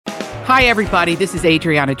Hi, everybody. This is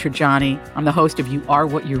Adriana Trajani. I'm the host of You Are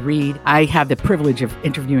What You Read. I have the privilege of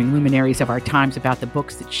interviewing luminaries of our times about the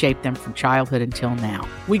books that shaped them from childhood until now.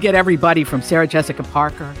 We get everybody from Sarah Jessica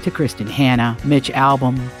Parker to Kristen Hanna, Mitch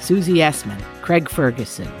Albom, Susie Essman, Craig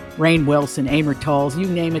Ferguson, Rainn Wilson, Amor Tolls, you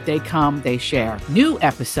name it, they come, they share. New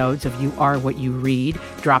episodes of You Are What You Read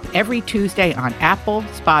drop every Tuesday on Apple,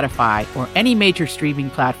 Spotify, or any major streaming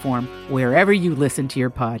platform wherever you listen to your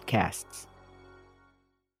podcasts.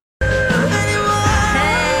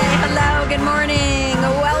 Good morning.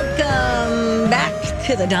 Welcome back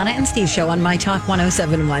to the Donna and Steve Show on My Talk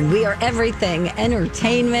 107.1. We are everything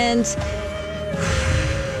entertainment.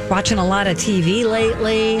 Watching a lot of TV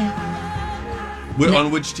lately. On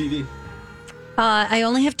which TV? I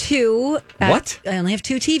only have two. What? I only have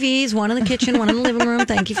two TVs, one in the kitchen, one in the living room.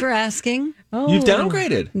 Thank you for asking. Oh. You've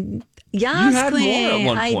downgraded. Yes, you had Queen. more at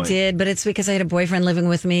one point. I did, but it's because I had a boyfriend living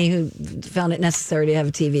with me who found it necessary to have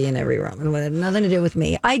a TV in every room. It had nothing to do with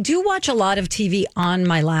me. I do watch a lot of TV on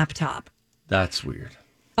my laptop. That's weird.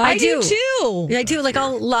 I do too. I do. Like,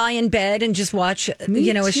 I'll lie in bed and just watch,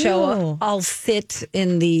 a show. I'll sit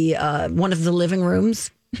in the one of the living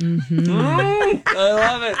rooms. Mm-hmm. I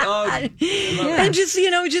love it. And just,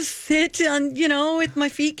 just sit on, with my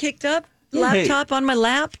feet kicked up, laptop on my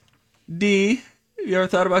lap. D, you ever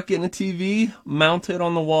thought about getting a TV mounted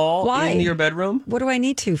on the wall in your bedroom? What do I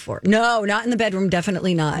need to for? No, not in the bedroom.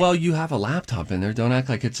 Definitely not. Well, you have a laptop in there. Don't act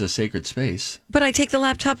like it's a sacred space. But I take the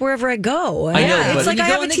laptop wherever I go. I know, it's but like you I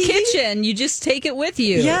go have in a the TV. kitchen. You just take it with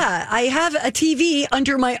you. Yeah, I have a TV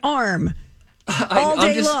under my arm all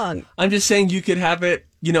day long. I'm just saying you could have it,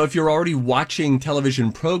 if you're already watching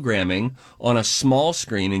television programming on a small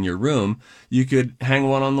screen in your room, you could hang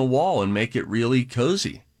one on the wall and make it really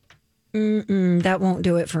cozy. That won't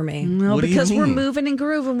do it for me. No, What do you because we're mean? moving and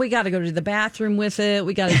grooving. We got to go to the bathroom with it.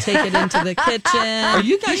 We got to take it into the kitchen. Are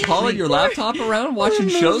you guys hauling your laptop around watching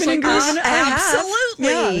shows like this? Absolutely.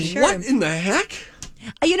 Yeah, sure. What in the heck?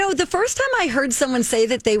 The first time I heard someone say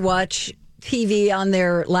that they watch TV on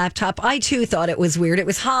their laptop, I too thought it was weird. It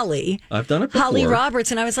was Holly. I've done it before. Holly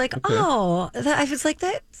Roberts, and I was like, I was like,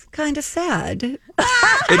 that's kind of sad.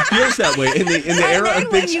 It feels that way in the era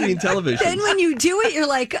of big screen television. Then when you do it, you're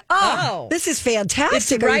like, this is fantastic.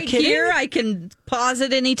 It's Are you right kidding? here. I can pause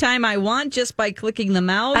it anytime I want just by clicking the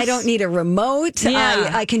mouse. I don't need a remote.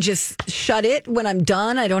 Yeah. I can just shut it when I'm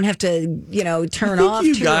done. I don't have to, turn I off. think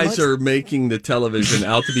you two guys remotes. are making the television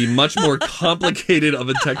out to be much more complicated of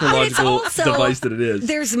a technological device than it is.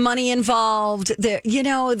 There's money involved. There,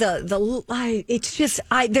 it's just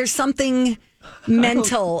there's something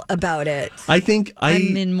mental about it. I think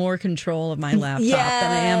I'm in more control of my laptop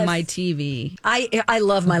than I am Yes. my TV. I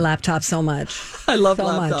love my laptop so much. I love so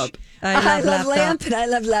laptop. much. I love laptop. lamp and I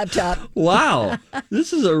love laptop. Wow,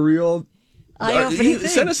 this is a real. Eye-opening thing.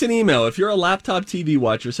 Send us an email if you're a laptop TV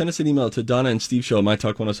watcher. Send us an email to Donna and Steve Show at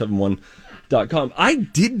mytalk1071.com. I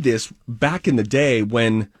did this back in the day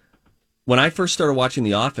when I first started watching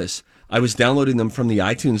The Office. I was downloading them from the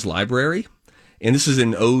iTunes library, and this is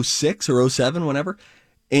in 06 or 07, whenever.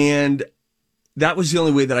 And that was the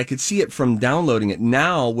only way that I could see it from downloading it.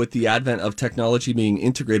 Now, with the advent of technology being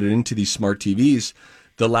integrated into these smart TVs,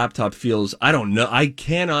 the laptop feels, I don't know, I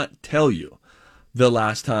cannot tell you the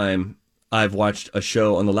last time I've watched a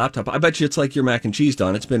show on the laptop. I bet you it's like your mac and cheese,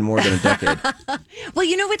 Don. It's been more than a decade. Well,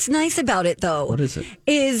 what's nice about it, though? What is it?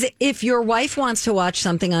 Is if your wife wants to watch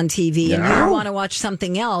something on TV and you want to watch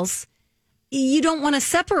something else, you don't want to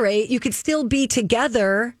separate. You could still be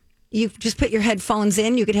together. You just put your headphones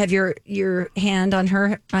in. You could have your hand on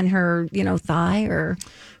her thigh, or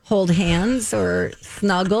hold hands or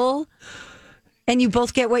snuggle, and you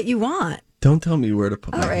both get what you want. Don't tell me where to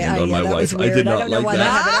put my hand on my wife. I did not like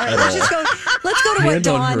that. Let's go to what Hand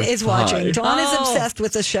on Dawn her is watching. thigh. Dawn is obsessed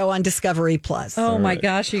with a show on Discovery Plus. Oh my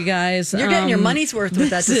gosh, you guys. You're getting your money's worth with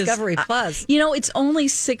that this is- Discovery Plus. It's only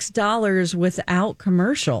 $6 without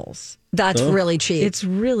commercials. That's really cheap. It's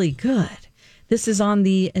really good. This is on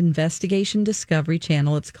the Investigation Discovery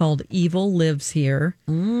Channel. It's called Evil Lives Here.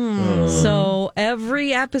 So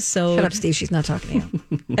every episode... Shut up, Steve. She's not talking to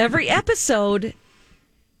you. Every episode,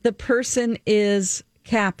 the person is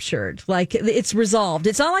captured. Like, it's resolved.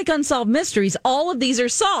 It's not like Unsolved Mysteries. All of these are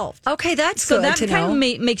solved. Okay, that's So good that to kind know.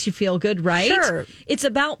 of makes you feel good, right? Sure. It's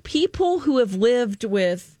about people who have lived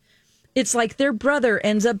with... It's like their brother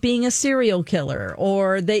ends up being a serial killer,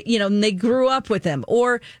 or they grew up with him,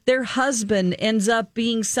 or their husband ends up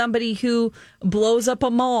being somebody who blows up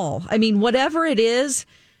a mall. I mean, whatever it is,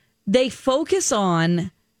 they focus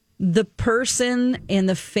on the person and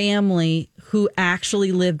the family who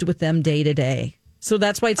actually lived with them day to day. So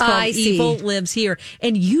that's why it's called Evil Lives Here.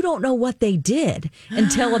 And you don't know what they did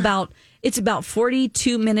until it's about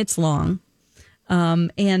 42 minutes long.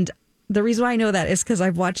 And the reason why I know that is because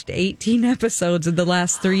I've watched 18 episodes in the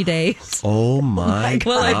last 3 days. Oh my God.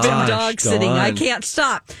 Well, I've been dog sitting. I can't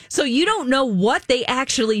stop. So you don't know what they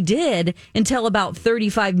actually did until about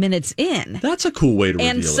 35 minutes in. That's a cool way to reveal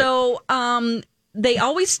And so they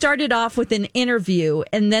always started off with an interview,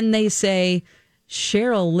 and then they say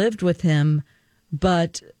Cheryl lived with him,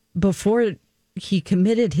 but before he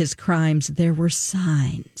committed his crimes, there were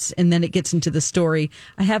signs. And then it gets into the story.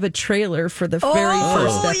 I have a trailer for the very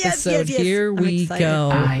first episode. Yes. Here we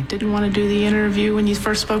go. I didn't want to do the interview when you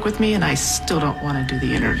first spoke with me, and I still don't want to do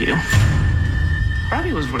the interview.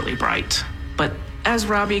 Robbie was really bright, but as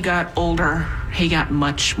Robbie got older, he got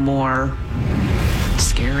much more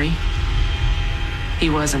scary. He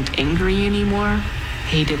wasn't angry anymore.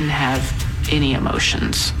 He didn't have any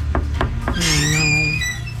emotions.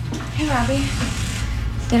 Hey, Robbie.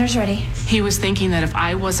 Dinner's ready. He was thinking that if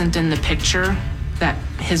I wasn't in the picture, that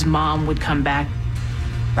his mom would come back.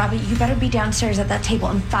 Robbie, you better be downstairs at that table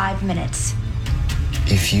in 5 minutes.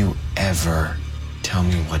 If you ever tell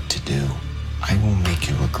me what to do, I will make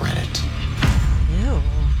you regret it. Ew.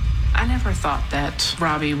 I never thought that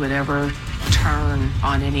Robbie would ever turn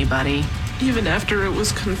on anybody. Even after it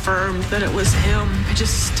was confirmed that it was him, I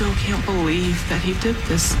just still can't believe that he did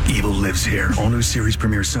this. Evil Lives Here. All new series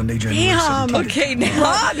premiere Sunday, January 17th. Okay, now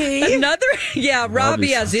Robbie.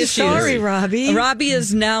 Robbie has issues. Sorry, Robbie. Robbie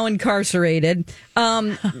is now incarcerated.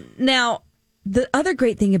 Now, the other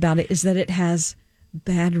great thing about it is that it has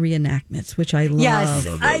bad reenactments, which I love. Yes,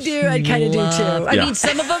 I do. I kind of do too. I mean,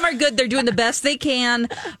 some of them are good. They're doing the best they can,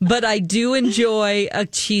 but I do enjoy a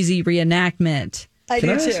cheesy reenactment. Can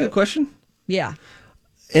I ask you a question? Yeah.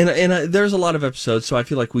 And there's a lot of episodes, so I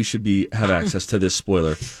feel like we should have access to this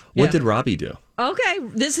spoiler. What did Robbie do? Okay,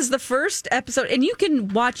 this is the first episode, and you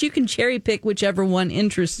can cherry pick whichever one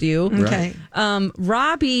interests you. Okay.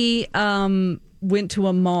 Robbie went to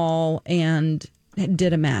a mall and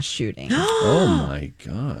did a mass shooting. Oh my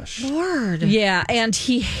gosh. Lord. Yeah, and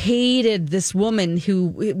he hated this woman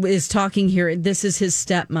who is talking here. This is his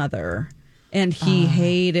stepmother, and he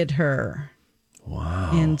hated her. Wow.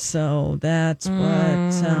 And so that's what,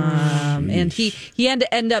 and he had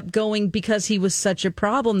to end up going because he was such a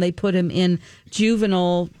problem. They put him in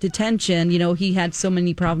juvenile detention. You know, he had so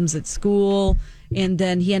many problems at school, and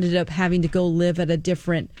then he ended up having to go live at a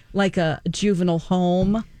different, like a juvenile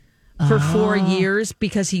home for 4 years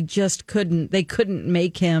because he just they couldn't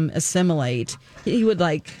make him assimilate. He would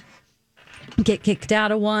get kicked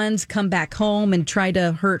out of ones, come back home and try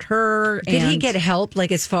to hurt her. Did he get help,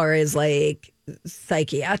 as far as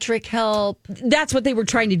psychiatric help? That's what they were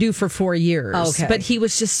trying to do for 4 years. Okay. But he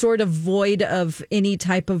was just sort of void of any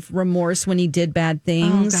type of remorse when he did bad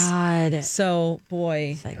things. Oh, God. So,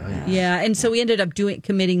 boy. Yeah. And so he ended up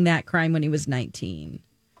committing that crime when he was 19.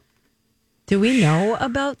 Do we know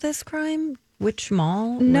about this crime? Which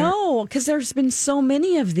mall? No, because there's been so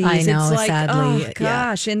many of these. I know, it's sadly. Oh,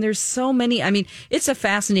 gosh. And there's so many. I mean, it's a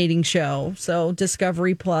fascinating show. So,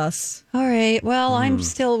 Discovery Plus. All right. Well, I'm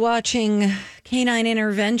still watching Canine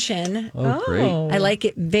Intervention. Oh, great. I like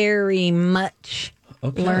it very much.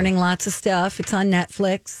 Okay. Learning lots of stuff. It's on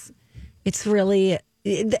Netflix. It's really,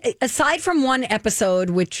 aside from one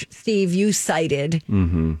episode, which, Steve, you cited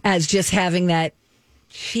as just having that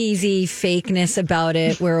cheesy fakeness about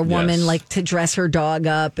it, where a woman liked to dress her dog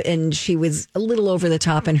up and she was a little over the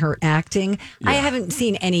top in her acting. I haven't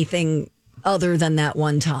seen anything other than that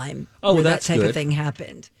one time where that type of thing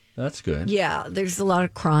happened. That's good. Yeah, there's a lot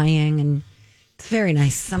of crying and it's very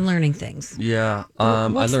nice. I'm learning things. Yeah. I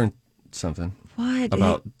learned something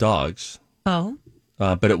about dogs. Oh.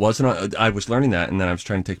 But it wasn't. I was learning that, and then I was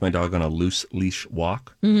trying to take my dog on a loose leash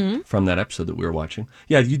walk from that episode that we were watching.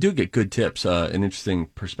 Yeah, you do get good tips, an interesting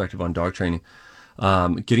perspective on dog training.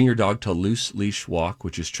 Getting your dog to a loose leash walk,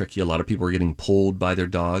 which is tricky. A lot of people are getting pulled by their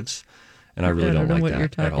dogs, and I really don't like what that you're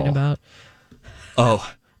at talking all. about.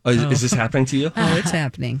 Is this happening to you? Oh, it's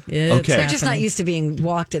happening. It's Okay. They're just not used to being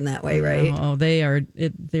walked in that way, right? Oh, they are.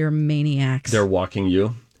 They're maniacs. They're walking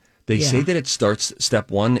you. They say that it starts,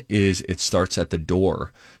 step one is it starts at the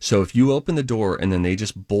door. So if you open the door and then they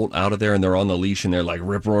just bolt out of there and they're on the leash and they're like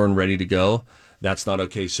rip roaring ready to go, that's not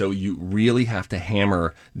okay. So you really have to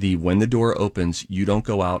hammer when the door opens, you don't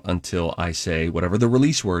go out until I say whatever the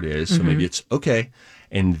release word is. So maybe it's okay.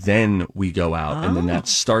 And then we go out. And then that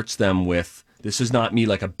starts them with, this is not me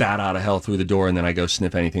like a bat out of hell through the door and then I go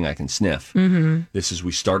sniff anything I can sniff. This is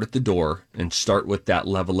we start at the door and start with that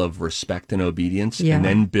level of respect and obedience and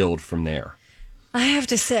then build from there. I have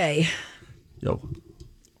to say,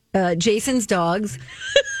 Jason's dogs.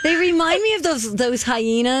 They remind me of those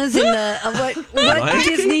hyenas in the what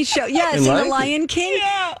Disney show? Yes, in The Lion King.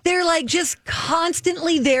 Yeah. They're like just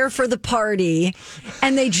constantly there for the party,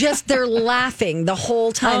 and they're laughing the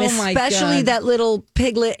whole time. Especially that little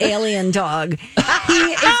piglet alien dog. He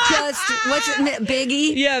is just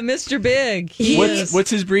Biggie? Yeah, Mr. Big. What's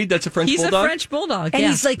his breed? That's a French bulldog. He's a French bulldog, and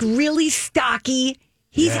he's like really stocky.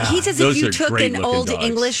 He's as if you took an old dogs.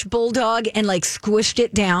 English bulldog and like squished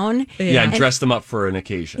it down. Yeah, and dressed them up for an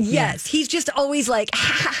occasion. Yes, he's just always like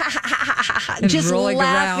just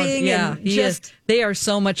laughing. Yeah, and they are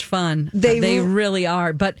so much fun. They really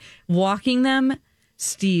are. But walking them,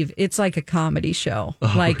 Steve, it's like a comedy show.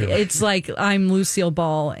 Really? It's like I'm Lucille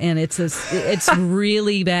Ball, and it's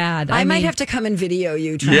really bad. I might have to come and video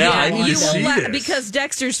you. I need to see this. Because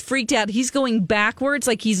Dexter's freaked out. He's going backwards,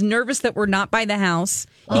 like he's nervous that we're not by the house.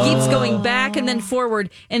 He keeps going back and then forward,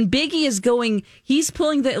 and Biggie is he's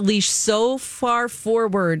pulling the leash so far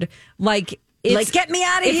forward, like get me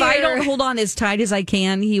out of here. If I don't hold on as tight as I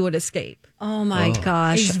can, he would escape. Oh my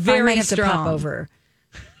gosh! He's very I might have strong. to pop over.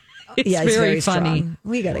 It's very funny. Strong.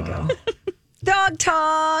 We gotta go. Dog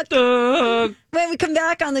talk. When we come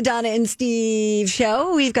back on the Donna and Steve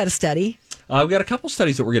show, we've got a study. We've got a couple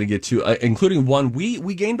studies that we're going to get to, including one.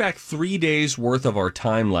 We gained back 3 days worth of our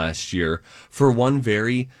time last year for one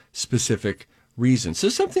very specific reason. So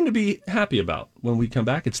something to be happy about. When we come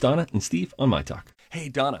back, it's Donna and Steve on My Talk. Hey,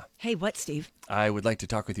 Donna. Hey, what, Steve? I would like to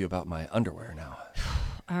talk with you about my underwear now.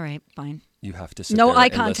 All right, fine. You have to sit no there eye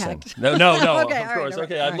and contact. Listen. No, okay, of course. Right,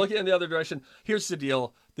 okay, I'm looking in the other direction. Here's the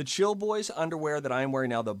deal. The Chill Boys underwear that I'm wearing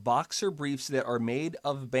now, the boxer briefs that are made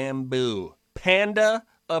of bamboo, Panda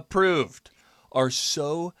approved, are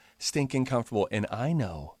so stinking comfortable. And I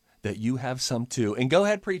know that you have some too. And go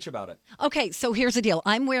ahead, preach about it. Okay, so here's the deal.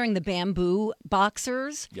 I'm wearing the bamboo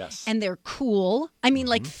boxers. Yes. And they're cool. I mean,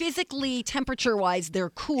 like physically, temperature-wise,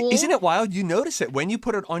 they're cool. Isn't it wild? You notice it. When you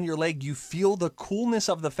put it on your leg, you feel the coolness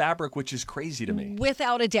of the fabric, which is crazy to me.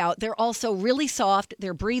 Without a doubt. They're also really soft.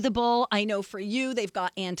 They're breathable. I know for you, they've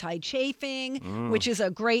got anti-chafing, which is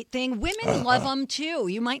a great thing. Women love them too.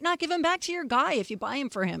 You might not give them back to your guy if you buy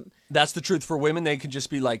them for him. That's the truth. For women, they can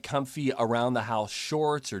just be like comfy around the house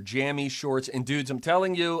shorts or jammy shorts. And dudes,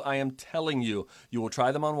 I am telling you, you will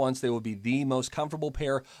try them on once. They will be the most comfortable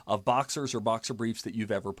pair of boxers or boxer briefs that you've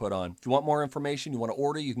ever put on. If you want more information, you want to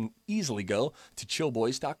order, you can easily go to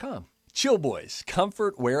chillboys.com. Chill Boys,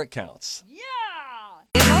 comfort where it counts. Yeah.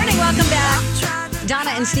 Good morning. Welcome back.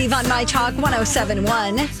 Donna and Steve on My Talk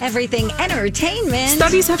 107.1. Everything Entertainment.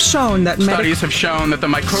 Studies have shown that the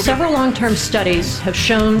microbial... Several long-term studies have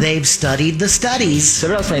shown... They've studied the studies.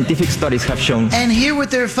 Several scientific studies have shown... And here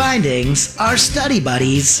with their findings are study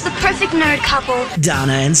buddies. The perfect nerd couple.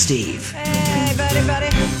 Donna and Steve. Hey, buddy.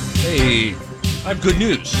 Hey, I have good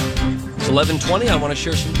news. It's 11:20. I want to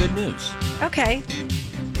share some good news. Okay.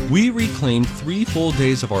 We reclaimed 3 full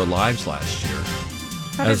days of our lives last year.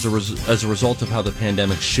 As a result of how the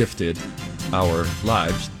pandemic shifted our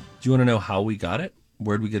lives. Do you want to know how we got it?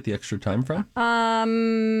 Where did we get the extra time from?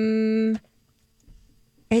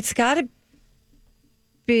 It's got to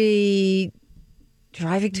be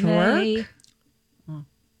driving to work.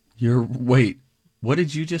 Wait, what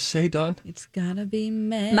did you just say, Dawn? It's got to be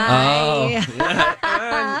May.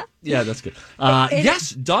 Yeah, that's good.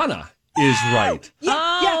 Yes, Donna is right.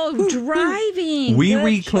 Driving. We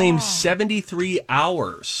reclaimed 73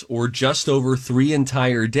 hours, or just over 3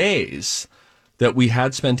 entire days, that we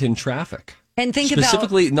had spent in traffic. And think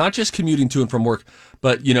specifically, not just commuting to and from work,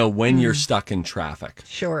 but, when you're stuck in traffic.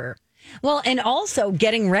 Sure. Well, and also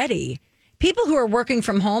getting ready. People who are working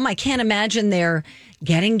from home, I can't imagine they're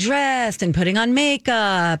getting dressed and putting on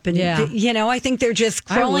makeup. And, I think they're just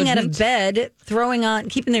crawling out of bed,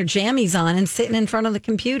 keeping their jammies on and sitting in front of the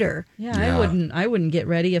computer. Yeah, I wouldn't get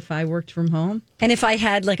ready if I worked from home. And if I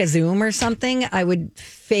had like a Zoom or something, I would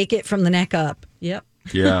fake it from the neck up. Yep.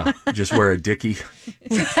 Yeah, just wear a dickie.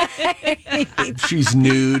 She's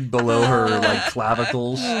nude below her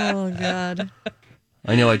clavicles. Oh, God.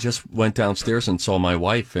 I know. I just went downstairs and saw my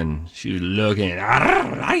wife, and she was looking. Oh.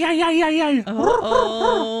 Are you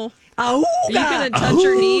going to touch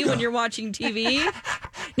her knee when you're watching TV?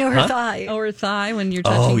 No, her thigh. Or her thigh when you're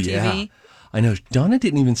touching TV? Yeah. I know. Donna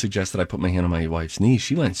didn't even suggest that I put my hand on my wife's knee.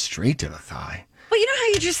 She went straight to the thigh. Well, you know how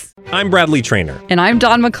you just... I'm Bradley Trainer. And I'm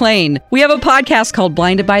Don McClain. We have a podcast called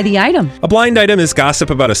Blinded by the Item. A blind item is gossip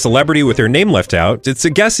about a celebrity with their name left out. It's a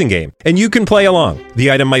guessing game, and you can play along.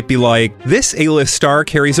 The item might be like, this A-list star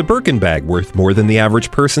carries a Birkin bag worth more than the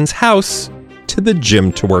average person's house to the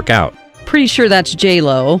gym to work out. Pretty sure that's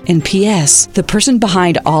J-Lo. And P.S. the person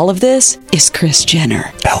behind all of this is Kris Jenner,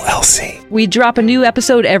 LLC. We drop a new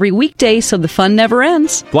episode every weekday so the fun never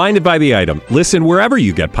ends. Blinded by the Item. Listen wherever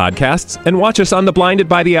you get podcasts and watch us on the Blinded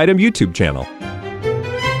by the Item YouTube channel.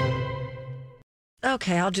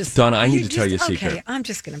 Okay, I'll just... Donna, I need to tell you a secret. Okay, I'm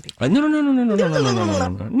just going to be... No.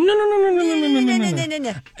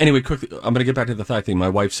 Anyway, quickly, I'm going to get back to the thigh thing. My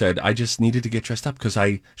wife said, I just needed to get dressed up because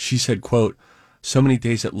she said, quote, so many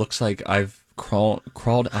days it looks like I've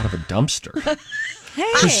crawled out of a dumpster.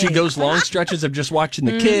 Because she goes long stretches of just watching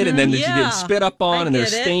the kid, and then she gets spit up on, and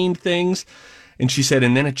there's stained things. And she said,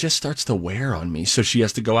 and then it just starts to wear on me. So she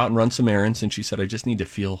has to go out and run some errands, and she said, I just need to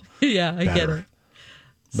feel Yeah, I better. get it.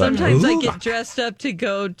 Sometimes I get dressed up to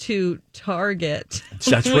go to Target.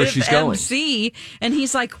 That's where she's going. MC, and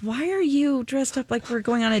he's like, why are you dressed up like we're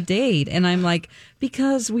going on a date? And I'm like,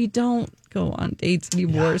 because we don't go on dates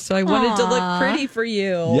anymore. So I wanted to look pretty for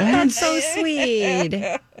you. That's so sweet.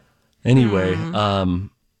 Anyway,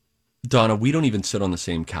 Donna, we don't even sit on the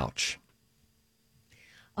same couch.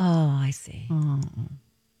 Oh, I see.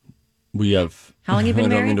 We have... How long you been I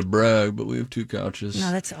don't married? mean to brag, but we have 2 couches.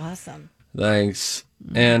 No, that's awesome. Thanks.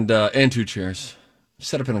 And 2 chairs.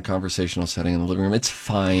 Set up in a conversational setting in the living room. It's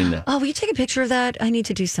fine. Oh, will you take a picture of that? I need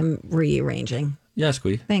to do some rearranging. Yeah,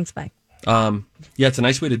 Squee. Thanks, bye. Yeah, it's a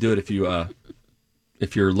nice way to do it if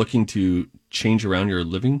you're looking to change around your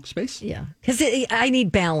living space. Yeah, because I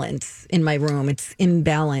need balance in my room. It's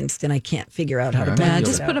imbalanced, and I can't figure out how to balance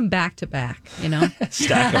it just out. put them back to back, you know?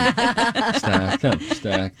 Stack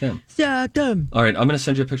them. All right, I'm going to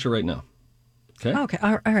send you a picture right now. Okay? Okay,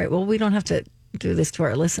 all right. Well, we don't have to do this to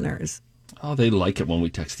our listeners. Oh, they like it when we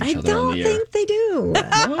text each I other on the air. don't think they do.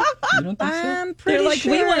 No? You don't think so? I'm pretty They're like,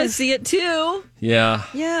 sure. we want to see it too. Yeah.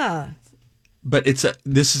 Yeah. But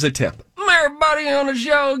this is a tip. Everybody on the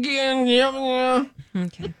show again. Yeah.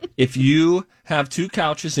 Okay. If you have 2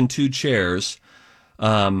 couches and 2 chairs,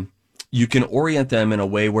 you can orient them in a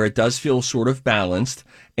way where it does feel sort of balanced,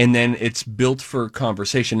 and then it's built for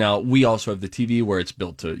conversation. Now, we also have the TV where it's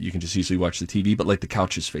built to, you can just easily watch the TV, but like the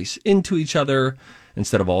couches face into each other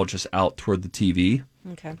instead of all just out toward the TV.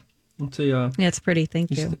 Okay. Let's see, Yeah, it's pretty.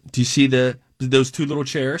 Thank you. do you see those 2 little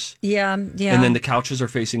chairs? Yeah. And then the couches are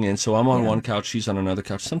facing in. So I'm on one couch, she's on another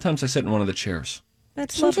couch. Sometimes I sit in one of the chairs.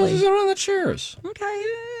 That's Sometimes lovely. I sit on one of the chairs. Okay.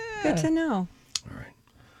 Good to know. All right.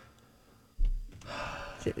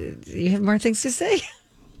 Do you have more things to say?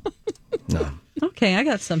 No. Okay, I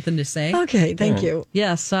got something to say. Okay, thank you.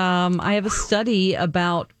 Yes, I have a study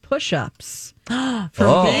about push-ups for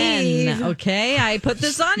Oh. men. Okay, I put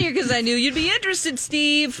this on here because I knew you'd be interested,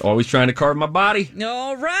 Steve. Always trying to carve my body.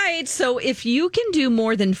 All right, so if you can do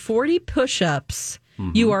more than 40 push-ups,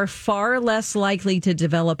 you are far less likely to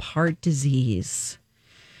develop heart disease.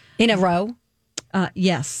 In a row?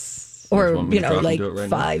 Yes. Or, want me to drop and like do it right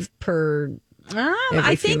 5 per...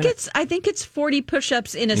 I think it's 40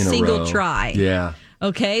 push-ups in a single row. try. Yeah.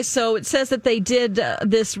 Okay, so it says that they did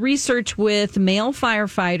this research with male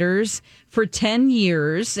firefighters for 10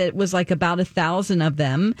 years. It was like about 1,000 of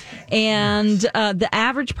them. And the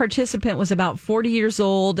average participant was about 40 years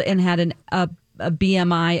old and had a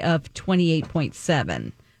BMI of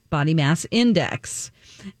 28.7, body mass index.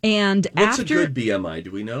 And What's after, a good BMI?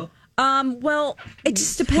 Do we know? Well, it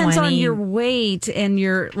just depends on your weight and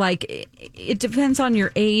your, it depends on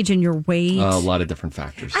your age and your weight. A lot of different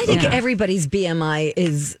factors. I think everybody's BMI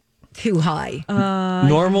is too high.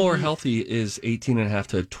 Normal or healthy is 18.5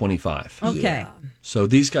 to 25. Okay. Yeah. So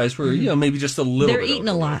these guys were, maybe just a little They're bit eating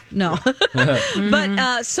a overweight. lot. No.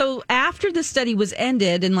 But so after the study was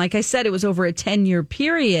ended, and like I said, it was over a 10-year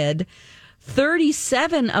period,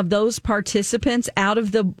 37 of those participants out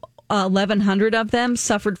of the 1,100 of them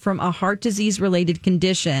suffered from a heart disease related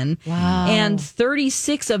condition. Wow. And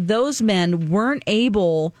 36 of those men weren't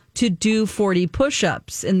able to do 40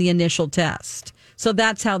 push-ups in the initial test. So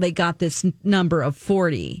that's how they got this number of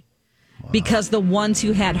 40. Wow. Because the ones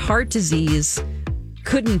who had heart disease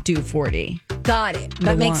couldn't do 40. Got it.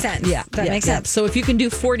 That makes sense. Yeah, that makes sense. So if you can do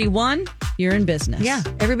 41, you're in business. Yeah,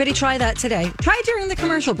 everybody try that today. Try it during the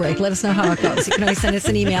commercial break. Let us know how it goes. You can always send us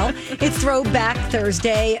an email. It's Throwback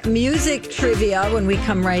Thursday music trivia when we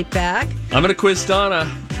come right back. I'm going to quiz Donna.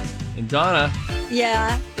 And Donna,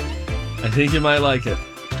 Yeah. I think you might like it.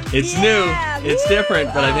 It's new. It's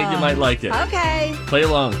different, but I think you might like it. Okay. Play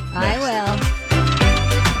along. I will.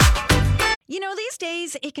 You know, these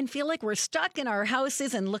days, it can feel like we're stuck in our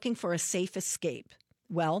houses and looking for a safe escape.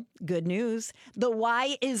 Well, good news. The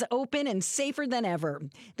Y is open and safer than ever.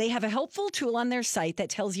 They have a helpful tool on their site that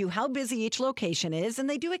tells you how busy each location is, and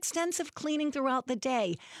they do extensive cleaning throughout the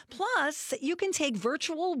day. Plus, you can take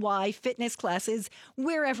virtual Y fitness classes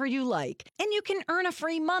wherever you like. And you can earn a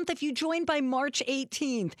free month if you join by March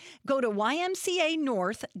 18th. Go to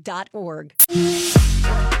ymcanorth.org.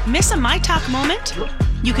 Miss a My Talk moment?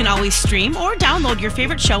 You can always stream or download your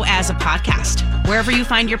favorite show as a podcast, wherever you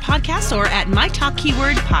find your podcasts or at My Talk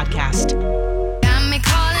keyword podcast. Got me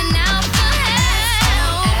calling out for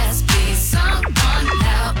help. SB, someone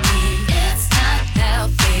help me. It's not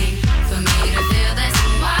healthy for me to feel this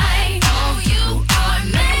way. Oh, you are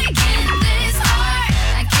making this hard.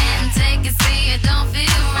 I can't take it, see it don't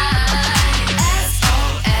feel right.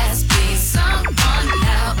 SOS, please, someone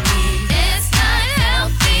help me. It's not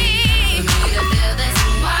healthy for me to feel this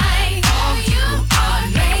way. Oh, you are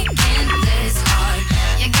making this hard.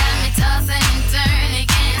 You got me tossing and turning,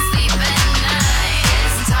 can't sleep at night.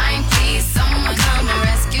 It's time, please, someone come and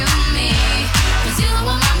rescue me. 'Cause you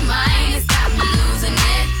on my mind, it's got me losing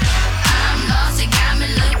it. I'm lost, you got me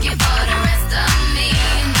looking for the rest of me.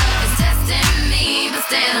 Love is testing me, but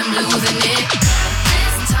still I'm losing it.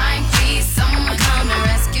 This time, please, someone come and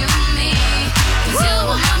rescue me. 'Cause you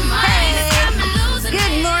on my mind, it's got me losing it.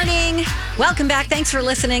 Good morning. Welcome back. Thanks for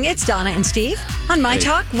listening. It's Donna and Steve on My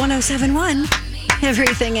Talk 107.1.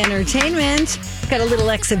 Everything Entertainment. Got a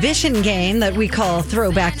little exhibition game that we call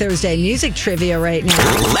Throwback Thursday Music Trivia right now.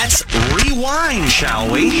 Let's rewind, shall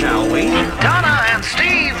we? Donna and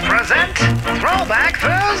Steve present Throwback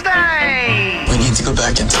Thursday. We need to go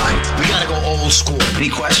back in time. We gotta go old school. Any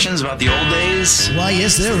questions about the old days? Why,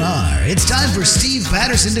 yes, there are. It's time for Steve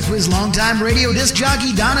Patterson to quiz longtime radio disc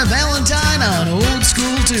jockey Donna Valentine on old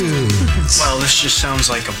school tunes. Well, this just sounds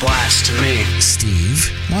like a blast to me.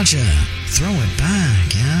 Steve, why don't you throw it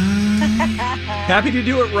back, huh? Happy to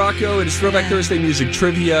do it, Rocco. It is Throwback Thursday Music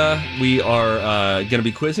Trivia. We are going to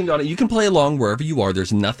be quizzing Donna. You can play along wherever you are.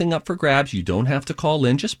 There's nothing up for grabs. You don't have to call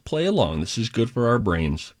in. Just play along. This is good for our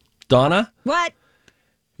brains. Donna? What?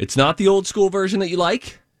 It's not the old school version that you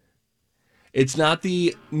like. It's not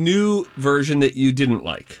the new version that you didn't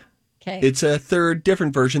like. Okay. It's a third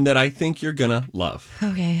different version that I think you're going to love.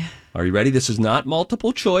 Okay. Are you ready? This is not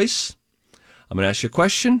multiple choice. I'm going to ask you a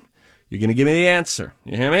question. You're going to give me the answer.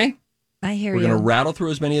 You hear me? I hear We're you. going to rattle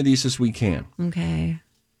through as many of these as we can. Okay.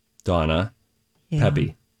 Donna, Yeah.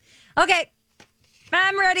 Peppy, Okay.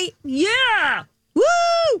 I'm ready. Yeah.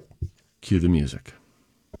 Woo! cue the music.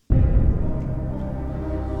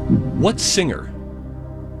 What singer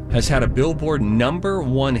has had a Billboard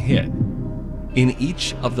 #1 hit in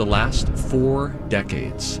each of the last 4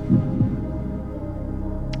 decades?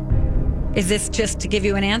 Is this just to give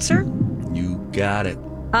you an answer? You got it.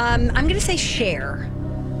 I'm going to say Cher.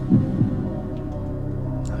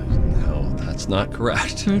 No, that's not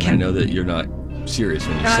correct. Okay. I know that you're not serious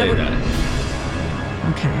when you say that.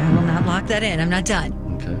 Okay, I will not lock that in. I'm not done.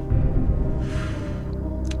 Okay.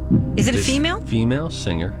 Is it a This female? Female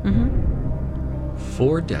singer. Mm-hmm.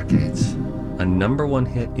 4 decades. A #1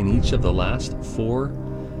 hit in each of the last 4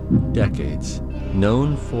 decades.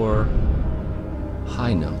 Known for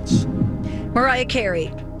high notes. Mariah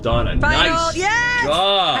Carey. Donna, Final, nice yes!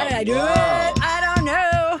 job. How did I do Wow. it? I don't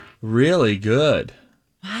know. Really good.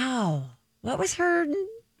 Wow. What was her?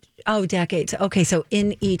 Oh, decades. Okay, so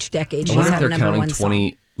in each decade, I she's wonder if had a they're number counting one 20,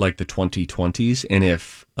 song. like the 2020s, and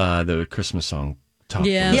if the Christmas song topped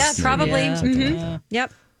Yeah, those, maybe, probably. something like Mhm. that.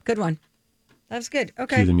 Yep, good one. That was good. Cue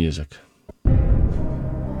Okay. the music.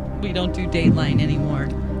 We don't do Dateline anymore.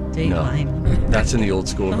 Dateline. No, that's in the old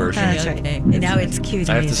school version. That's right. And now it's cue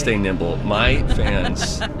the I have to music. stay nimble. My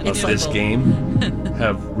fans of It's this nimble. game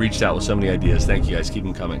have reached out with so many ideas. Thank you guys. Keep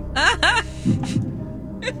them coming.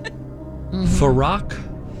 Farouk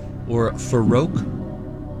or Farouk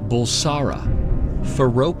Bulsara.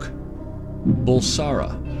 Farouk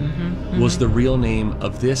Bulsara was the real name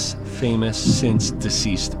of this famous since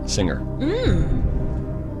deceased singer.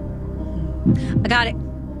 I got it.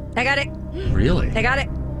 I got it. Really? I got it.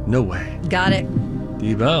 No way. Got it.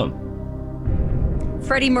 D-Bone.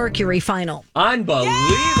 Freddie Mercury final.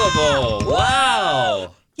 Unbelievable.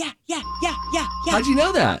 Wow. Yeah. How'd you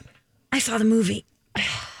know that? I saw the movie.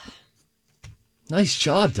 Nice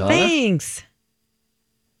job, Donna. Thanks.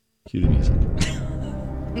 Cue the music.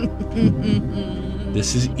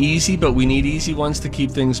 This is easy, but we need easy ones to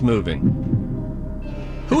keep things moving.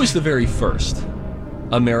 Who is the very first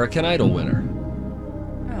American Idol winner?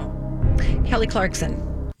 Kelly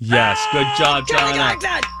Clarkson. Yes, good job, Kelly Donna.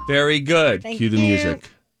 Clarkson. Very good. Thank Cue the you. music.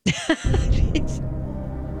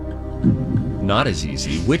 Not as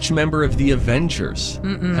easy. Which member of the Avengers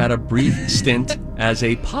had a brief stint as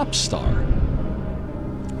a pop star?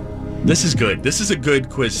 This is good. This is a good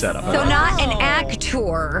quiz setup. So not an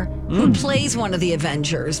actor who plays one of the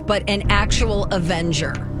Avengers, but an actual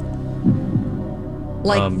Avenger.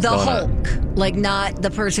 Like the Donna. Hulk. Like not the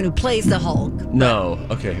person who plays the Hulk. No.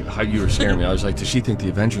 Okay. How you were scaring me. I was like, does she think the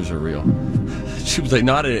Avengers are real? She was like,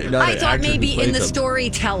 not I an thought actor who maybe played in the them.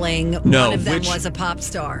 storytelling, No, one of them which- was a pop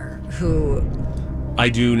star who... I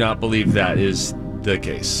do not believe that is the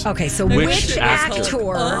case. Okay, so which actor...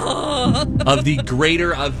 of the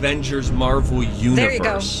greater Avengers Marvel universe There you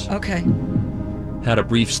go. Okay. had a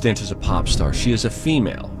brief stint as a pop star? She is a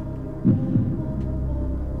female.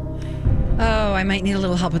 Oh, I might need a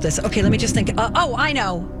little help with this. Okay, let me just think. I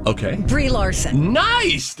know. Okay. Brie Larson.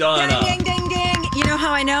 Nice, Donna. Ding, ding, ding, ding. You know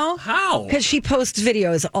how I know? How? Because she posts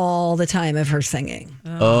videos all the time of her singing.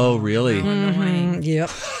 Oh, really? Mhm, yep.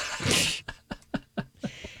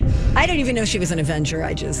 I didn't even know she was an Avenger.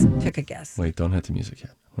 I just took a guess. Wait, don't hit the music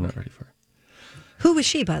yet. We're not ready for it. Who was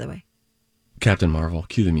she, by the way? Captain Marvel.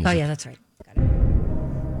 Cue the music. Oh, yeah, that's right.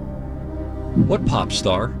 What pop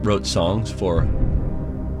star wrote songs for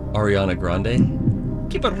Ariana Grande?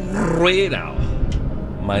 Keep it right now.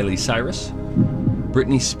 Miley Cyrus,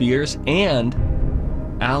 Britney Spears, and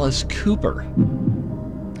Alice Cooper.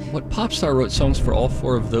 What pop star wrote songs for all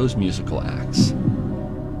four of those musical acts?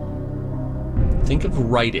 Think of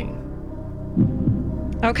writing.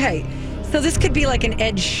 Okay, so this could be like an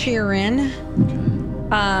Ed Sheeran.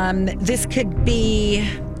 This could be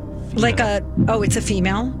like a... Oh, it's a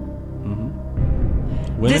female?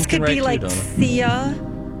 Women this can could be write like too, Sia.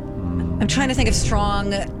 I'm trying to think of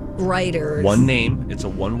strong writers. One name. It's a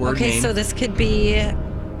one-word Okay, name. so this could be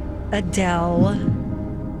Adele.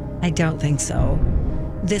 I don't think so.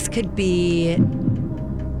 This could be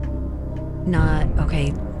not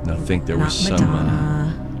okay. No, I think there was Not some.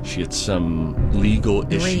 Madonna. She had some legal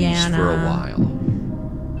issues for a Rihanna. while,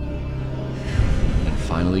 and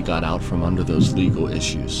finally got out from under those legal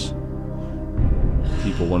issues.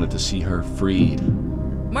 People wanted to see her freed.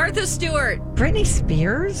 Martha Stewart. Britney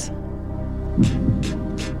Spears?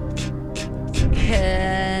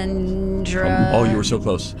 Kendra. Oh, you were so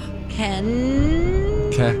close.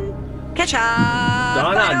 Okay. Kesha.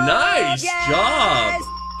 Donna, nice job.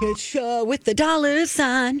 Kesha with the dollar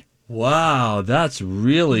sign. Wow, that's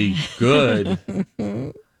really good.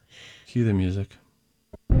 Cue the music.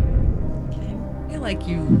 I feel like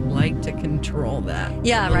you like to control that.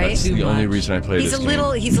 Yeah, right? That's the only reason I play He's this a game.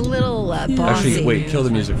 little bossy. Actually, wait, kill the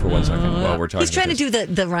music for 1 second while we're talking. He's trying to do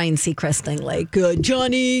the Ryan Seacrest thing, like,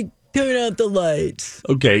 Johnny, turn out the lights.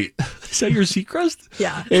 Okay, is that your Seacrest?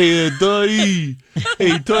 Yeah. Hey, Donnie.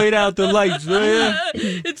 Hey, turn out the lights, will ya?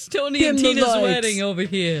 It's Tony Dim and the Tina's lights. wedding over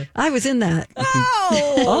here. I was in that.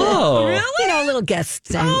 Oh. Really? You know, a little guest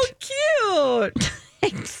stint. Oh, cute.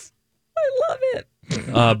 Thanks. I love it.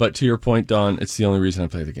 But to your point, Dawn, it's the only reason I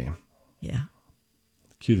play the game. Yeah.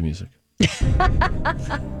 Cue the music.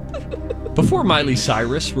 Before Miley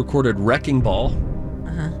Cyrus recorded Wrecking Ball,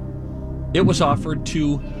 it was offered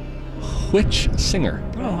to which singer?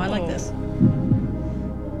 Oh, I like this.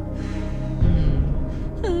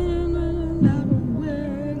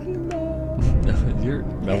 Your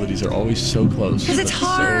melodies are always so close. Because it's That's so-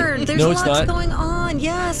 hard. There's no, it's lots not. going on.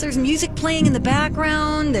 Yes, there's music playing in the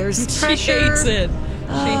background. There's She pressure. hates it.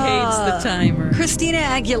 She hates the timer. Christina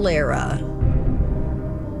Aguilera.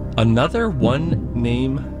 Another one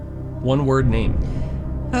word name.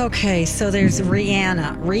 Okay, so there's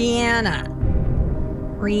Rihanna.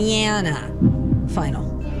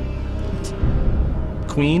 Final.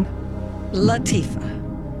 Queen. Latifah.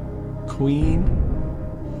 Queen.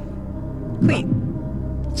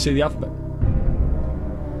 Say the alphabet.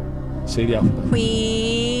 Say the alphabet.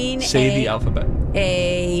 Queen. Say A, the alphabet.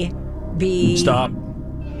 A, B. Stop.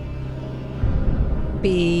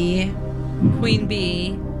 B. Queen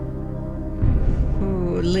Bee.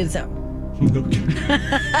 Ooh, Lizzo.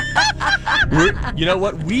 You know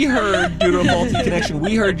what? We heard, due to a faulty connection,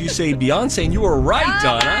 we heard you say Beyonce, and you were right,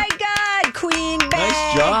 Donna. Oh my God, Queen Bee.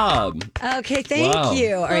 Nice job. Okay, thank Wow.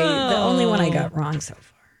 you. All right, the only one I got wrong so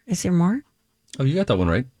far. Is there more? Oh, you got that one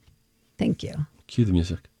right. Thank you. Cue the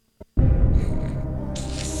music.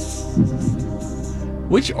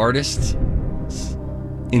 Which artist's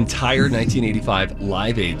entire 1985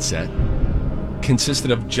 Live Aid set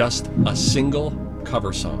consisted of just a single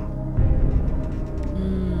cover song?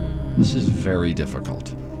 This is very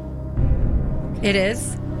difficult. It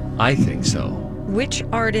is. I think so. Which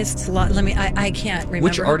artist's let me. I can't remember.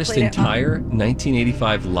 Which who artist's played it. entire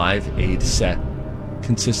 1985 Live Aid set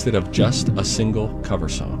consisted of just a single cover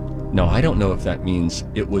song? Now, I don't know if that means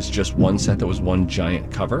it was just one set that was one giant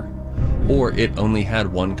cover, or it only had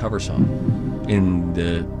one cover song. in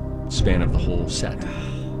the span of the whole set.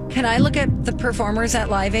 Can I look at the performers at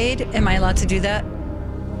Live Aid? Am I allowed to do that?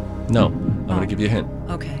 No, I'm going to give you a hint.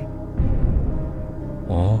 Okay.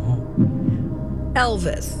 Oh.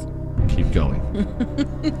 Elvis. Keep going.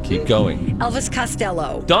 Keep going. Elvis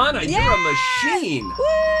Costello. Donna, you're a machine. Woo!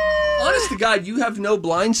 Honest to God, you have no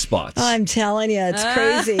blind spots. I'm telling you, it's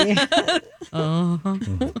crazy.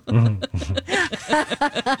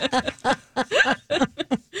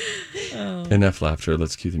 Enough laughter.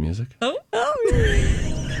 Let's cue the music. Oh.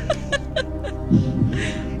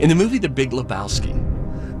 In the movie The Big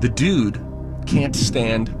Lebowski, the dude can't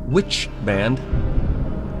stand which band?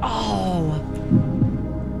 Oh.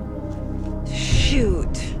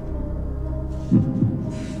 Shoot.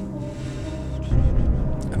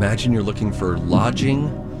 Imagine you're looking for lodging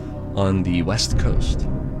on the West Coast.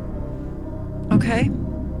 Okay.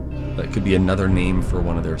 That could be another name for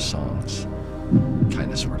one of their songs.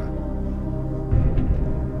 Kind of, sort of.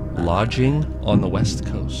 Lodging on the West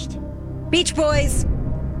Coast. Beach Boys.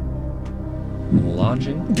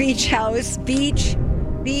 Lodging? Beach house. Beach.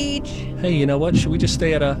 Hey, you know what? Should we just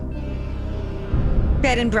stay at a...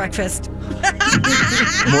 Bed and breakfast.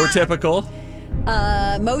 More typical?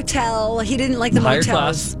 Motel. He didn't like the Higher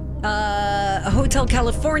motels. Hotel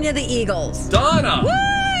California, the Eagles. Donna! Woo!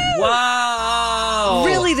 Wow!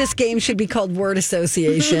 Really, this game should be called word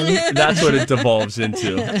association. That's what it devolves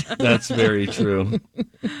into. That's very true.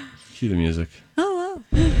 Cue the music. Oh,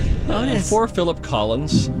 wow. Bonus. For Philip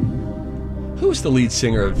Collins, who was the lead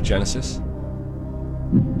singer of Genesis?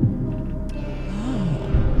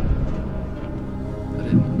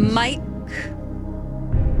 Mike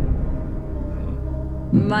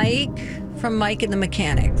from Mike and the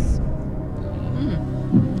Mechanics.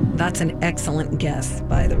 That's an excellent guess,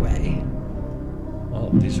 by the way. Oh,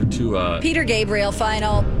 these are two... Peter Gabriel,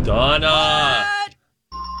 final. Donna!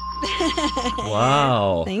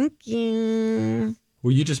 Wow. Thank you.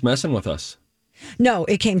 Were you just messing with us? No,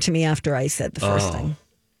 it came to me after I said the first thing.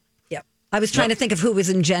 Yep. I was trying to think of who was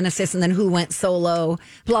in Genesis and then who went solo,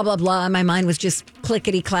 blah, blah, blah. My mind was just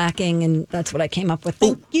clickety-clacking, and that's what I came up with.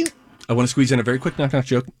 Thank you. I want to squeeze in a very quick knock-knock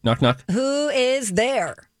joke. Knock-knock. Who is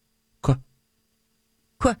there?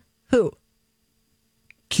 Who?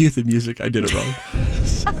 Cue the music. I did it wrong.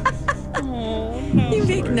 You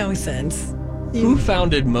make no sense. Who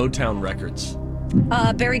founded Motown Records?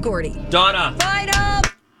 Berry Gordy. Donna!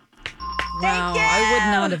 Wow, I would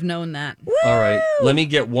not have known that. Woo! All right, let me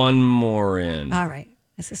get one more in. All right,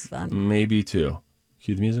 this is fun. Maybe two.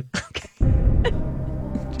 Cue the music. Okay.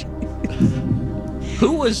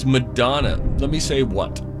 Who was Madonna? Let me say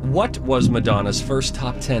what. What was Madonna's first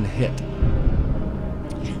top 10 hit?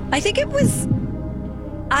 I think it was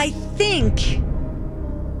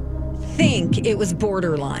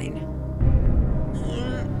Borderline.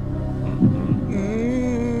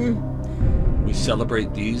 We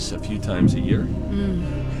celebrate these a few times a year.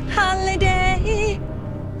 Holiday.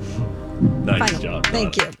 Nice Final. job. Donna.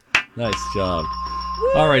 Thank you. Nice job.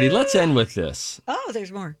 All righty, let's end with this. Oh,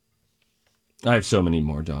 there's more. I have so many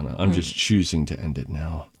more, Donna. I'm just choosing to end it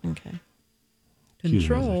now. Okay.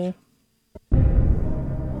 Control.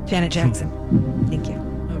 Janet Jackson. Thank you.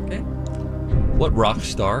 Okay. What rock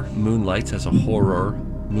star moonlights as a horror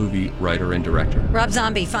movie writer and director? Rob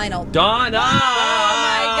Zombie, final. Donna! Oh,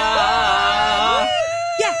 my God.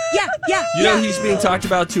 Yeah. You know, he's being talked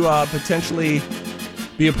about to potentially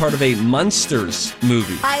be a part of a Munsters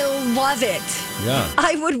movie. I love it. Yeah.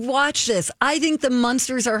 I would watch this. I think the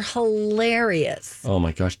Munsters are hilarious. Oh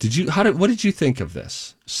my gosh. What did you think of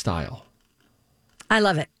this style? I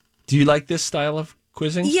love it. Do you like this style of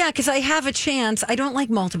quizzing? Yeah, because I have a chance. I don't like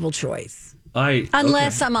multiple choice.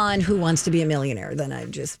 Unless I'm on Who Wants to Be a Millionaire, then I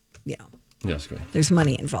just, Yes, great. there's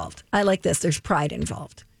money involved. I like this. There's pride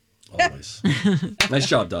involved. Always. Nice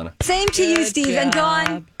job, Donna. Same to you, Steve. And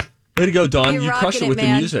Dawn. Way to go, Dawn. You're You crushed it with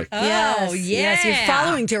man. the music. Yes, you're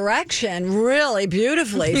following direction really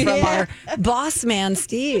beautifully from our boss man,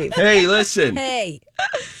 Steve. Hey, listen. Hey.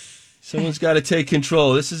 Someone's got to take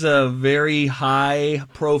control. This is a very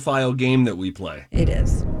high-profile game that we play. It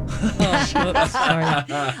is.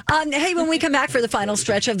 Hey, when we come back for the final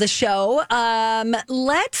stretch of the show,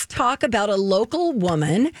 let's talk about a local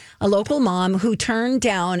woman, a local mom who turned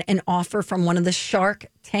down an offer from one of the Shark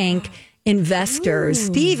Tank investors. Ooh.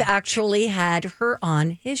 Steve actually had her on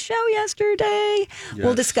his show yesterday. Yes.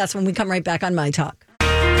 We'll discuss when we come right back on My Talk. All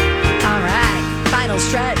right, final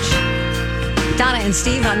stretch. Donna and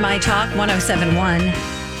Steve on My Talk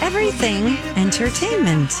 107.1. Everything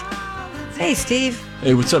Entertainment. Hey, Steve.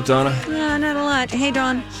 Hey, what's up, Donna? Not a lot. Hey,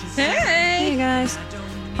 Dawn. Hey. Hey, guys.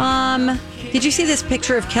 Did you see this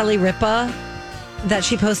picture of Kelly Ripa? that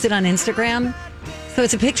she posted on Instagram. So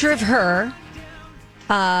it's a picture of her,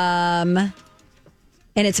 and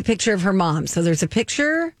it's a picture of her mom. So there's a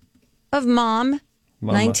picture of mom,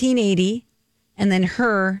 Mama. 1980, and then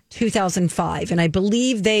her, 2005. And I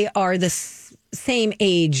believe they are the same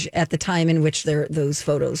age at the time in which those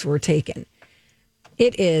photos were taken.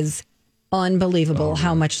 It is unbelievable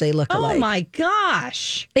how much they look alike. Oh, my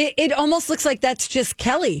gosh. It almost looks like that's just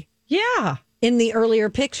Kelly. Yeah. In the earlier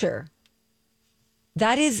picture.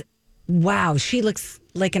 That is, wow. She looks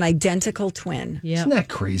like an identical twin. Yeah. Isn't that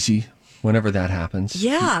crazy whenever that happens?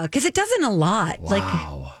 Yeah, because it doesn't a lot. Wow.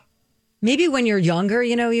 Like, maybe when you're younger,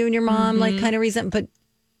 you and your mom, like, kind of resent, but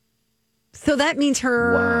so that means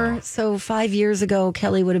her, so 5 years ago,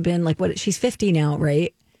 Kelly would have been like, what? She's 50 now,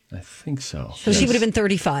 right? I think so. So she would have been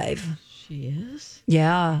 35. She is?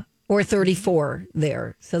 Yeah. Or 34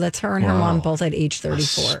 there. So that's her and her mom both at age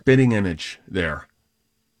 34. A spitting image there.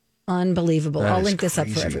 Unbelievable. That I'll is link this up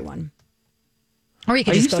for crazy. everyone. Or you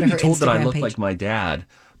can I just used go to to be her told that I Instagram look page. like my dad,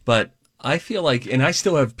 but I feel like, and I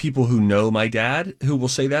still have people who know my dad who will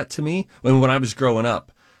say that to me. When I was growing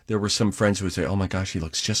up, there were some friends who would say, "Oh my gosh, he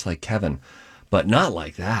looks just like Kevin," but not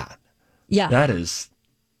like that. Yeah,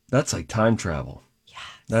 that's like time travel. Yeah,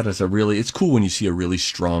 that is it's cool when you see a really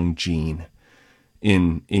strong gene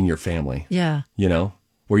in your family. Yeah,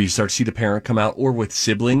 where you start to see the parent come out, or with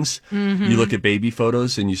siblings, you look at baby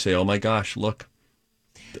photos and you say, "Oh my gosh, look."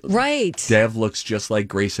 Right. Dev looks just like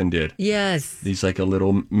Grayson did. Yes. He's like a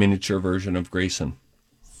little miniature version of Grayson.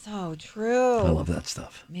 So true. I love that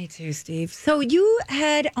stuff. Me too, Steve. So you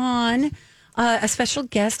had on a special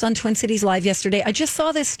guest on Twin Cities Live yesterday. I just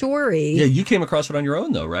saw this story. Yeah, you came across it on your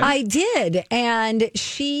own, though, right? I did. And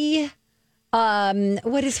she,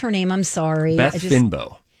 what is her name? I'm sorry. Beth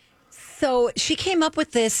Finbo. So she came up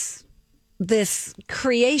with this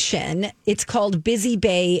creation. It's called Busy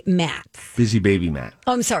Bay Mats. Busy Baby Mat.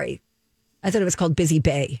 Oh, I'm sorry. I thought it was called Busy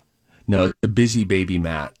Bay. No, a Busy Baby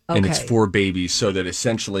Mat. Okay. And it's for babies, so that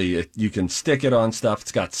essentially you can stick it on stuff.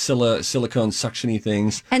 It's got silicone suctiony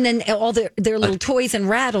things. And then all their little toys and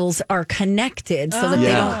rattles are connected so that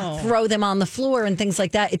they don't throw them on the floor and things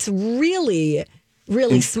like that. It's really,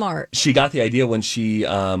 really smart. She got the idea when she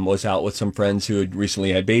was out with some friends who had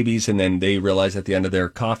recently had babies, and then they realized at the end of their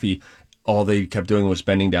coffee, all they kept doing was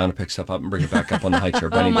bending down to pick stuff up and bring it back up on the high chair.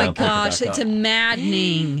 Oh my down, gosh, it's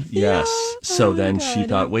maddening. Yes. So then she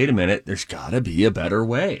thought, wait a minute, there's got to be a better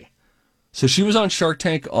way. So she was on Shark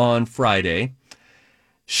Tank on Friday.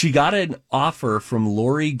 She got an offer from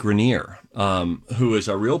Lori Grenier, who is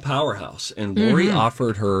a real powerhouse. And Lori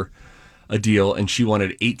offered her a deal, and she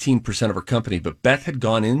wanted 18% of her company. But Beth had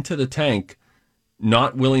gone into the tank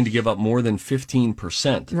not willing to give up more than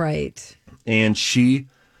 15%. Right. And she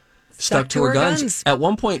stuck to her guns. At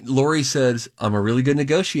one point, Lori says, "I'm a really good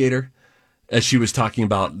negotiator," as she was talking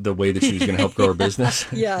about the way that she was going to help grow her business.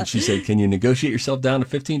 Yeah. And she said, "Can you negotiate yourself down to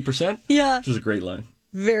 15%? Yeah. Which was a great line.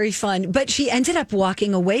 Very fun. But she ended up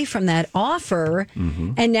walking away from that offer.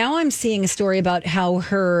 And now I'm seeing a story about how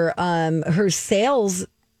her sales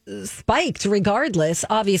spiked regardless.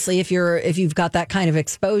 Obviously, if you've got that kind of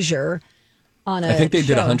exposure on a I think they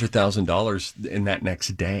did show. $100,000 in that next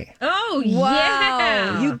day. Oh, Wow.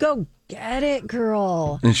 yeah. You go get it,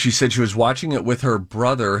 girl. And she said she was watching it with her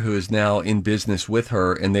brother, who is now in business with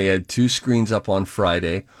her, and they had two screens up on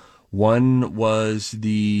Friday. One was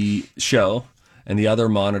the show, and the other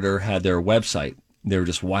monitor had their website. They were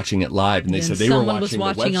just watching it live, and they said they were Someone was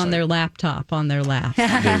watching watching the on website. their laptop on their lap.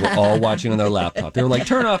 They were all watching on their laptop. They were like,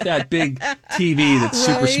 "Turn off that big TV that's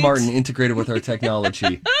super smart and integrated with our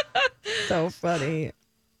technology." So funny.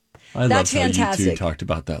 I That's love how you fantastic. two talked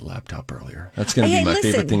about that laptop earlier. That's going to be my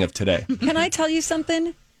listen. favorite thing of today. Can I tell you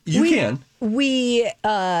something? You can. We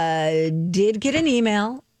did get an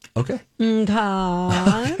email. Okay.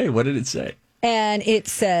 Okay. Hey, what did it say? And it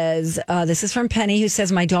says, this is from Penny, who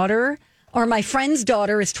says, my friend's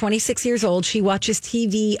daughter is 26 years old. She watches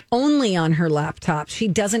TV only on her laptop. She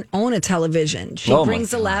doesn't own a television. She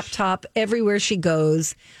brings a laptop everywhere she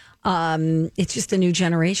goes. It's just a new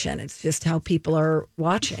generation. It's just how people are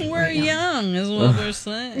watching. We're young, is what they're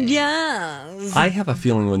saying. Yes. I have a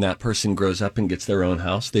feeling when that person grows up and gets their own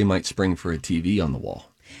house, they might spring for a TV on the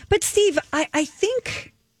wall. But Steve, I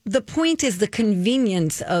think the point is the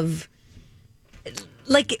convenience of,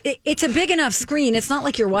 like, it's a big enough screen. It's not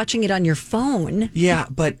like you're watching it on your phone. Yeah,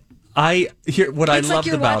 but I It's like loved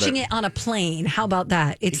you're about watching it on a plane. How about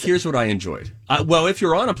that? Here's what I enjoyed. Well, if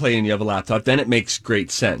you're on a plane and you have a laptop, then it makes great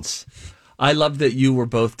sense. I love that you were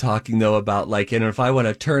both talking, though, about, like, and if I want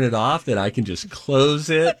to turn it off, then I can just close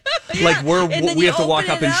it. Like And then we you have to walk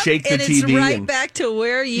open up it and shake the and TV. It's right back to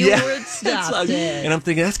where you would It's stop like- it. And I'm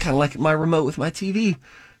thinking, that's kind of like my remote with my TV.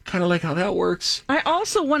 Kind of like how that works. I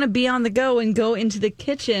also want to be on the go and go into the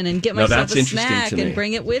kitchen and get No, myself that's a interesting snack to me. and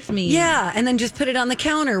bring it with me. Yeah, and then just put it on the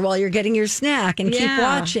counter while you're getting your snack and keep Yeah.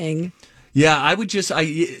 watching. Yeah, I would just,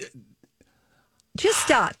 Just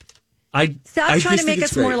stop. I Stop I trying just to make think us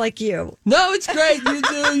it's more great. like you. No, it's great. You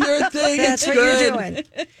do your thing. That's It's what good. you're doing.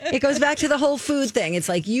 It goes back to the whole food thing. It's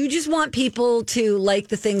like you just want people to like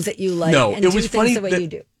the things that you like No, and it do was things funny the way that you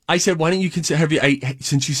do. I said, why don't you consider,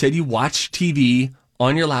 since you said you watch TV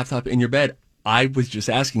on your laptop in your bed, I was just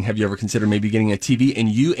asking, have you ever considered maybe getting a TV? And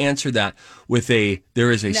you answered that with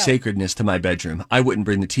there is a sacredness to my bedroom. I wouldn't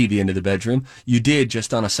bring the TV into the bedroom. You did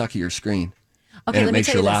just on a suckier screen. Okay, and let it me makes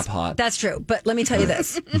tell your you lap this. hot. That's true, but let me tell you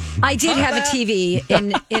this: I did have a TV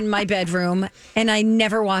in my bedroom, and I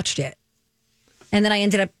never watched it. And then I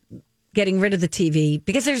ended up getting rid of the TV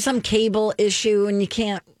because there's some cable issue, and you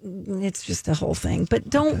can't. It's just a whole thing. But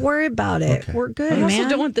don't worry about it. Okay. We're good, I also man.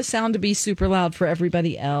 don't want the sound to be super loud for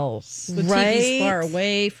everybody else. The Right. TV's far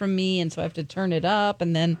away from me, and so I have to turn it up.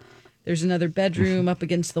 And then there's another bedroom up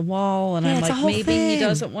against the wall, and Yeah, I'm it's a like, whole maybe thing. he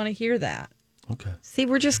doesn't want to hear that. Okay. See,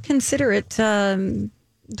 we're just considerate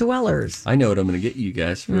dwellers. I know what I'm going to get you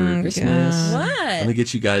guys for Christmas. What? I'm going to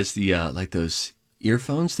get you guys the like those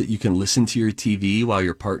earphones that you can listen to your TV while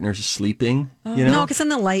your partner's sleeping. You know? No, because then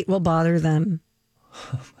the light will bother them.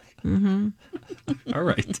 All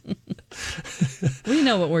right. We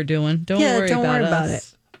know what we're doing. Don't Yeah, worry don't about worry us. about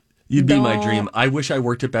it. You'd be my Don't- dream. I wish I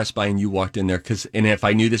worked at Best Buy and you walked in there and if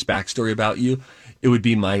I knew this backstory about you, it would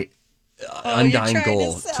be my undying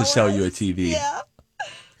goal to sell you a TV. Yeah.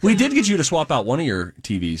 We did get you to swap out one of your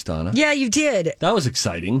TVs, Donna. Yeah, you did. That was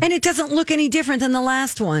exciting. And it doesn't look any different than the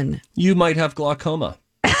last one. You might have glaucoma.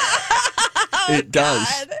 It does.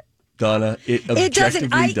 Donna, it objectively It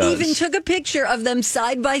doesn't. I does. even took a picture of them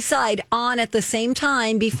side by side on at the same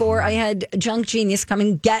time before I had Junk Genius come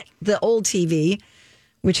and get the old TV,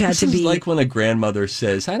 which had This to is be. like when a grandmother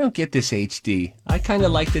says, I don't get this HD. I kind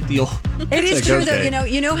of liked it the old. It is Like, true, okay. though.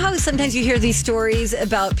 You know how sometimes you hear these stories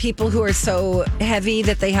about people who are so heavy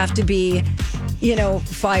that they have to be,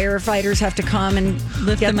 firefighters have to come and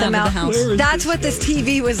Lift get them them out out. of the house. That's what this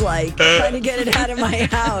TV was like, trying to get it out of my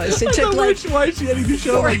house. It took like Why is she getting the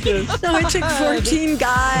show like this? no, it took 14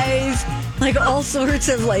 guys, like all sorts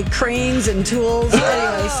of like cranes and tools.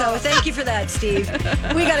 Anyway, so thank you for that, Steve.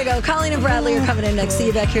 We gotta go. Colleen and Bradley are coming in next. See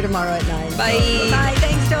you back here tomorrow at 9. Bye. Bye.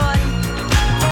 Thanks, Dawn.